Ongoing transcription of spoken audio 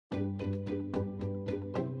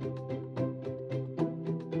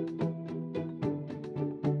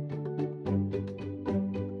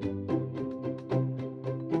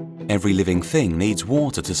Every living thing needs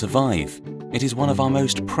water to survive. It is one of our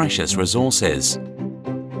most precious resources.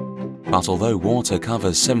 But although water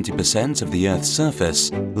covers 70% of the Earth's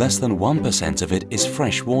surface, less than 1% of it is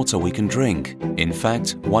fresh water we can drink. In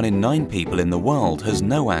fact, 1 in 9 people in the world has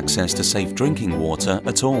no access to safe drinking water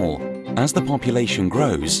at all. As the population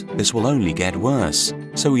grows, this will only get worse,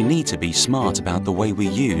 so we need to be smart about the way we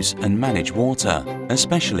use and manage water,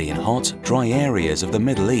 especially in hot, dry areas of the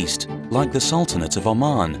Middle East, like the Sultanate of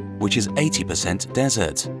Oman, which is 80%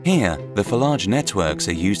 desert. Here, the Falaj networks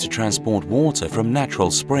are used to transport water from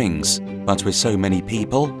natural springs, but with so many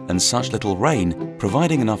people and such little rain,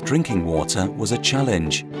 providing enough drinking water was a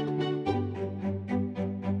challenge.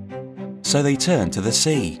 So they turned to the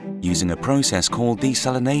sea, using a process called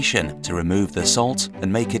desalination to remove the salt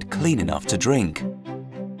and make it clean enough to drink.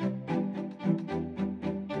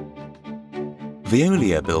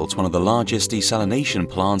 Veolia built one of the largest desalination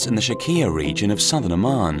plants in the Sharqiya region of southern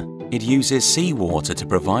Oman. It uses seawater to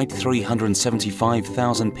provide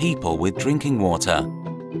 375,000 people with drinking water.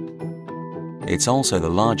 It's also the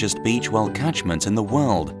largest beach well catchment in the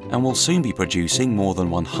world and will soon be producing more than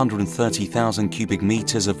 130,000 cubic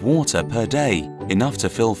meters of water per day, enough to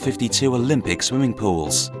fill 52 Olympic swimming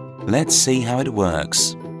pools. Let's see how it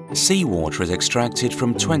works. Seawater is extracted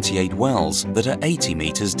from 28 wells that are 80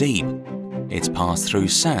 meters deep. It's passed through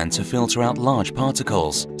sand to filter out large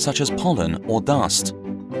particles, such as pollen or dust.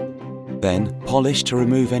 Then polished to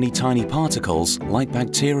remove any tiny particles like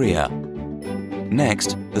bacteria.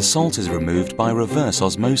 Next, the salt is removed by reverse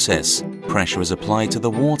osmosis. Pressure is applied to the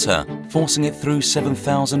water, forcing it through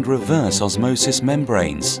 7,000 reverse osmosis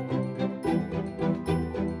membranes.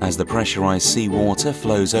 As the pressurized seawater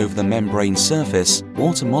flows over the membrane surface,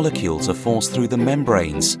 water molecules are forced through the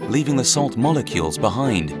membranes, leaving the salt molecules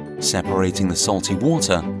behind, separating the salty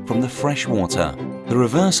water from the fresh water. The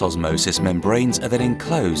reverse osmosis membranes are then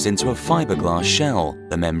enclosed into a fiberglass shell.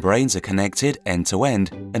 The membranes are connected end to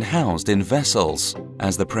end and housed in vessels.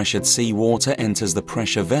 As the pressured seawater enters the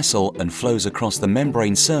pressure vessel and flows across the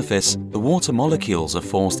membrane surface, the water molecules are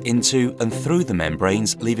forced into and through the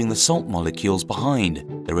membranes, leaving the salt molecules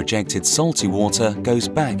behind. The rejected salty water goes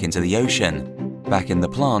back into the ocean. Back in the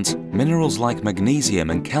plant, minerals like magnesium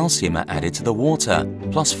and calcium are added to the water,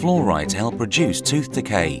 plus fluoride to help reduce tooth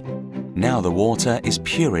decay. Now the water is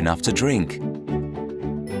pure enough to drink.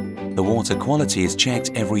 The water quality is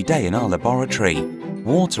checked every day in our laboratory.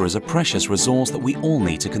 Water is a precious resource that we all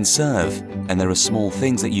need to conserve, and there are small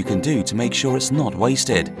things that you can do to make sure it's not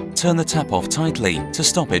wasted. Turn the tap off tightly to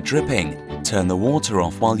stop it dripping. Turn the water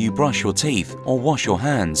off while you brush your teeth or wash your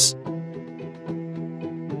hands.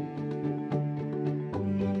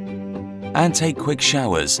 And take quick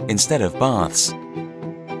showers instead of baths.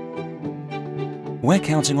 We're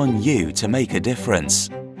counting on you to make a difference.